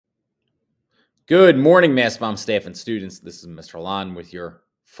Good morning, Mass Mom staff and students. This is Mr. Lon with your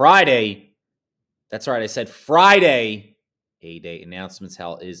Friday. That's right, I said Friday A-Day announcements.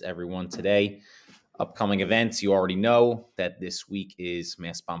 How is everyone today? Upcoming events, you already know that this week is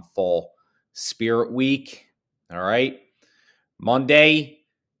Mass Mom Fall Spirit Week. All right. Monday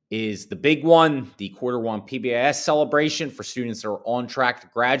is the big one, the quarter one PBIS celebration for students that are on track to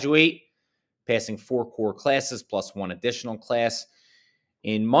graduate, passing 4 core classes plus 1 additional class.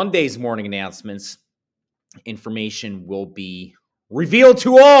 In Monday's morning announcements, information will be revealed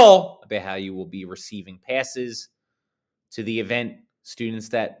to all about how you will be receiving passes to the event. Students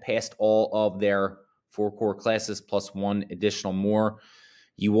that passed all of their 4 core classes plus 1 additional more,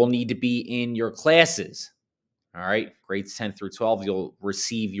 you will need to be in your classes. All right, grades 10 through 12, you'll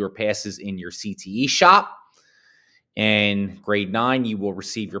receive your passes in your CTE shop. And grade 9, you will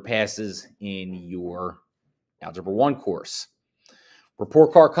receive your passes in your Algebra 1 course.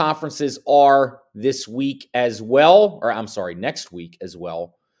 Report card conferences are this week as well, or I'm sorry, next week as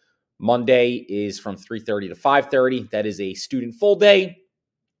well. Monday is from 3:30 to 5:30. That is a student full day.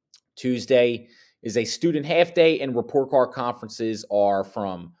 Tuesday is a student half day, and report card conferences are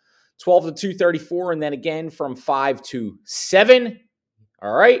from 12 to 2:34, and then again from 5 to 7.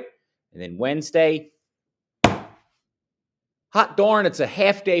 All right. And then Wednesday, hot darn, it's a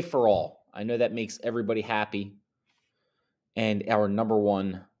half day for all. I know that makes everybody happy. And our number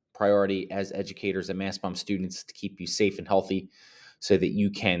one priority as educators and Mass Mom students is to keep you safe and healthy so that you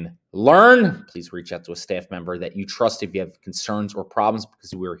can learn. Please reach out to a staff member that you trust if you have concerns or problems,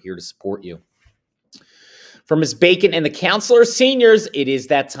 because we're here to support you. From Ms. Bacon and the counselors, seniors, it is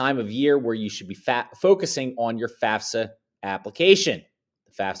that time of year where you should be focusing on your FAFSA application.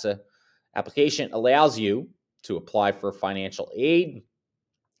 The FAFSA application allows you to apply for financial aid,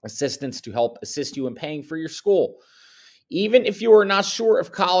 assistance to help assist you in paying for your school. Even if you are not sure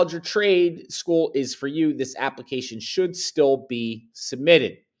if college or trade school is for you, this application should still be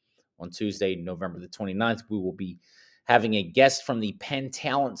submitted. On Tuesday, November the 29th, we will be having a guest from the Penn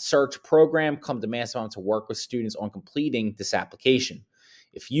Talent Search program come to Mass Mom to work with students on completing this application.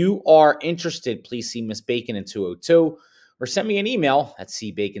 If you are interested, please see Ms. Bacon in 202 or send me an email at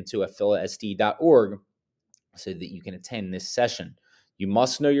cbacon2@philasd.org so that you can attend this session. You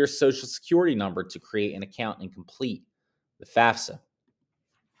must know your social security number to create an account and complete the FAFSA.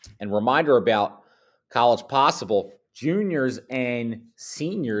 And reminder about College Possible, juniors and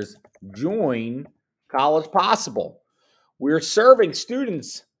seniors join College Possible. We're serving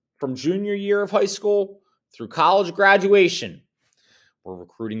students from junior year of high school through college graduation. We're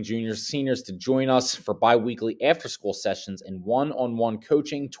recruiting juniors and seniors to join us for bi-weekly after-school sessions and one-on-one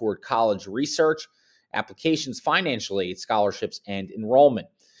coaching toward college research, applications, financial aid, scholarships, and enrollment.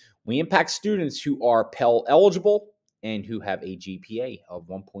 We impact students who are Pell eligible and who have a GPA of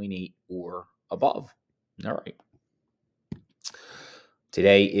 1.8 or above. All right.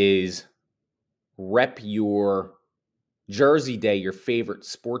 Today is Rep Your Jersey Day, your favorite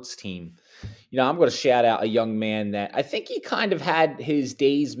sports team. I'm going to shout out a young man that I think he kind of had his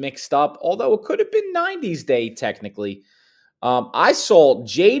days mixed up, although it could have been 90s Day technically. I saw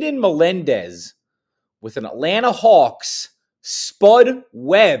Jaden Melendez with an Atlanta Hawks Spud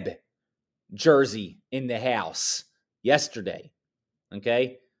Webb jersey in the house yesterday.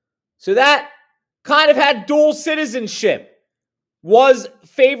 Okay. So that kind of had dual citizenship. Was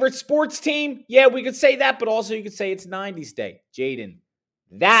favorite sports team? Yeah, we could say that, but also you could say it's 90s Day. Jaden,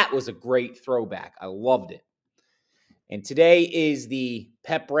 that was a great throwback. I loved it. And today is the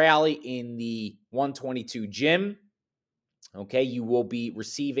pep rally in the 122 gym. Okay, you will be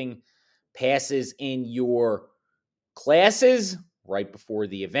receiving passes in your classes right before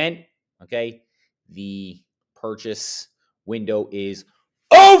the event. Okay, the purchase window is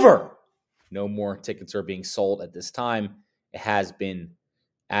over. No more tickets are being sold at this time. It has been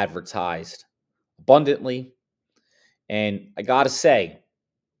advertised abundantly. And I got to say,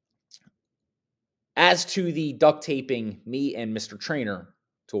 as to the duct taping me and Mr. Trainer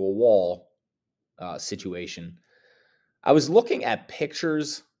to a wall situation, I was looking at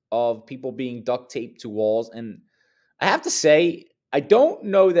pictures of people being duct taped to walls, and I have to say, I don't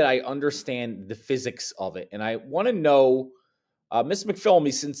know that I understand the physics of it. And I want to know, Ms.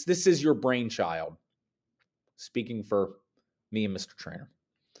 McPhillamy, since this is your brainchild, speaking for me and Mr. Trainer,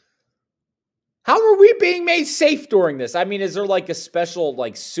 how are we being made safe during this? I mean, is there like a special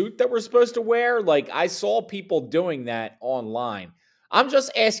suit that we're supposed to wear? I saw people doing that online. I'm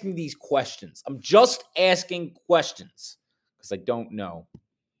just asking these questions. I'm just asking questions because I don't know.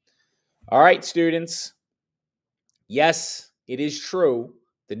 All right, students. Yes, it is true.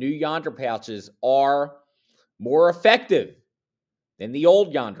 The new Yonder pouches are more effective than the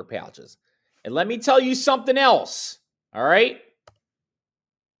old Yonder pouches. And let me tell you something else. All right?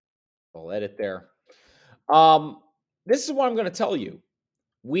 I'll edit there. This is what I'm going to tell you.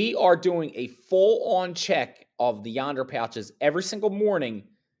 We are doing a full-on check of the Yonder pouches every single morning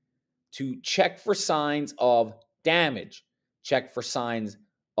to check for signs of damage, check for signs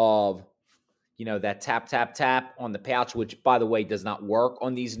of, that tap, tap, tap on the pouch, which, by the way, does not work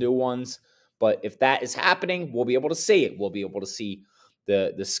on these new ones. But if that is happening, we'll be able to see it. We'll be able to see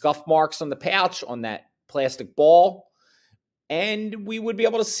the scuff marks on the pouch on that plastic ball. And we would be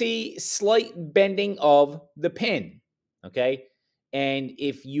able to see slight bending of the pin, okay? And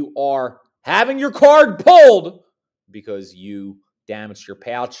if you are having your card pulled because you damaged your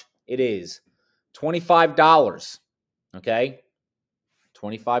pouch, it is $25, okay?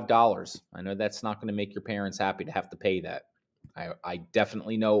 $25. I know that's not going to make your parents happy to have to pay that. I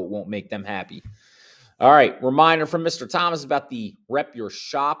definitely know it won't make them happy. All right, reminder from Mr. Thomas about the Rep Your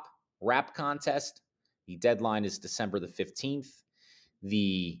Shop rap contest. The deadline is December the 15th.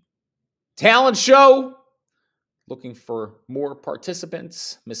 The talent show, looking for more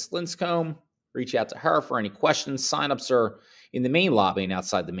participants. Miss Linscomb, reach out to her for any questions. Sign-ups are in the main lobby and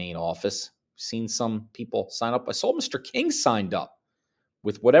outside the main office. Seen some people sign up. I saw Mr. King signed up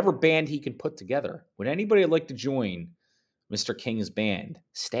with whatever band he can put together. Would anybody like to join Mr. King's band?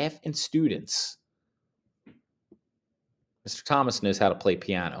 Staff and students. Mr. Thomas knows how to play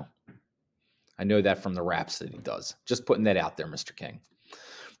piano. I know that from the raps that he does. Just putting that out there, Mr. King.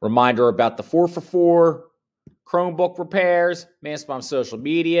 Reminder about the 4for4 Chromebook repairs, Mastbomb social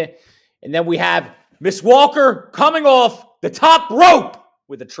media. And then we have Miss Walker coming off the top rope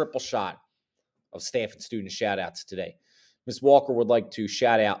with a triple shot of staff and student shout-outs today. Miss Walker would like to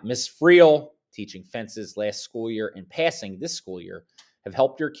shout out Miss Friel, teaching fences last school year and passing this school year, have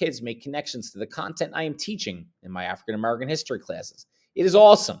helped your kids make connections to the content I am teaching in my African American history classes. It is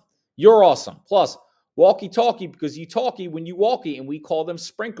awesome. You're awesome. Plus, walkie-talkie because you talkie when you walkie, and we call them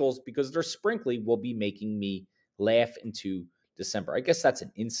sprinkles because they're sprinkly, will be making me laugh into December. I guess that's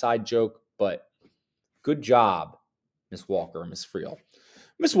an inside joke, but good job, Miss Walker and Miss Friel.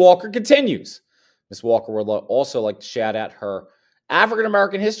 Miss Walker continues. Miss Walker would also like to shout out her African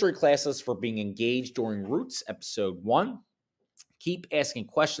American history classes for being engaged during Roots Episode 1. Keep asking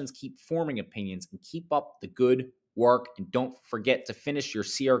questions, keep forming opinions, and keep up the good work. And don't forget to finish your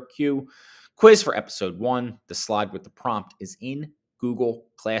CRQ quiz for Episode 1. The slide with the prompt is in Google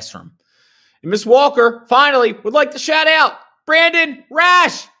Classroom. And Miss Walker, finally, would like to shout out Brandon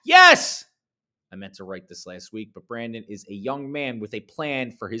Rash. Yes! I meant to write this last week, but Brandon is a young man with a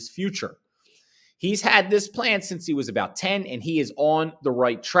plan for his future. He's had this plan since he was about 10, and he is on the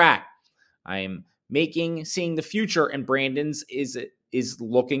right track. I am seeing the future, and Brandon's is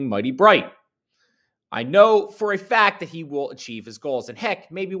looking mighty bright. I know for a fact that he will achieve his goals. And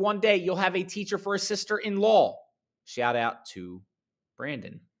heck, maybe one day you'll have a teacher for a sister-in-law. Shout out to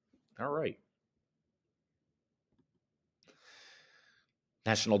Brandon. All right.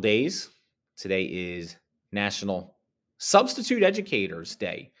 National days. Today is National Substitute Educators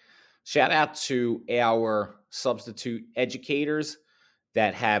Day. Shout out to our substitute educators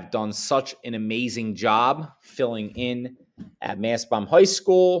that have done such an amazing job filling in at Mastbaum High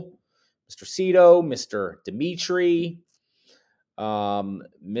School. Mr. Cito, Mr. Dimitri,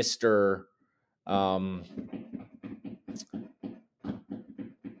 Mr.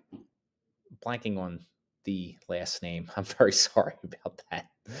 Blanking on the last name. I'm very sorry about that.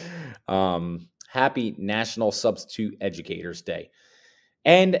 Happy National Substitute Educators Day.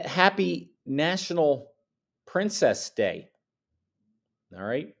 And happy National Princess Day. All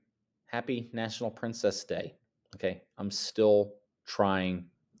right? Happy National Princess Day. Okay, I'm still trying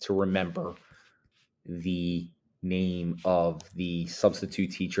to remember the name of the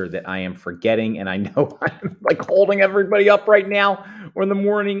substitute teacher that I am forgetting, and I know I'm like holding everybody up right now. We're in the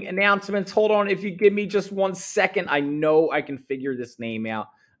morning announcements. Hold on, if you give me just 1 second, I know I can figure this name out.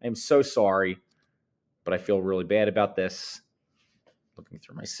 I'm so sorry, but I feel really bad about this. Looking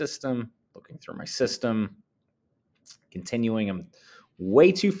through my system, continuing. I'm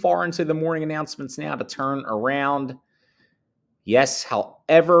way too far into the morning announcements now to turn around. Yes,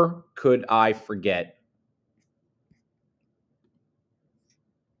 however could I forget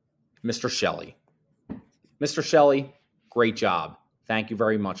Mr. Shelley? Mr. Shelley, great job. Thank you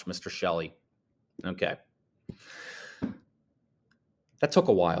very much, Mr. Shelley. Okay. That took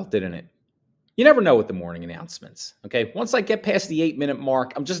a while, didn't it? You never know with the morning announcements. Okay. Once I get past the 8-minute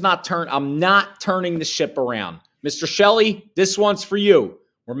mark, I'm not turning the ship around. Mr. Shelley, this one's for you.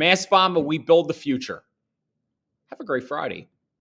 We're Mastbaum, but we build the future. Have a great Friday.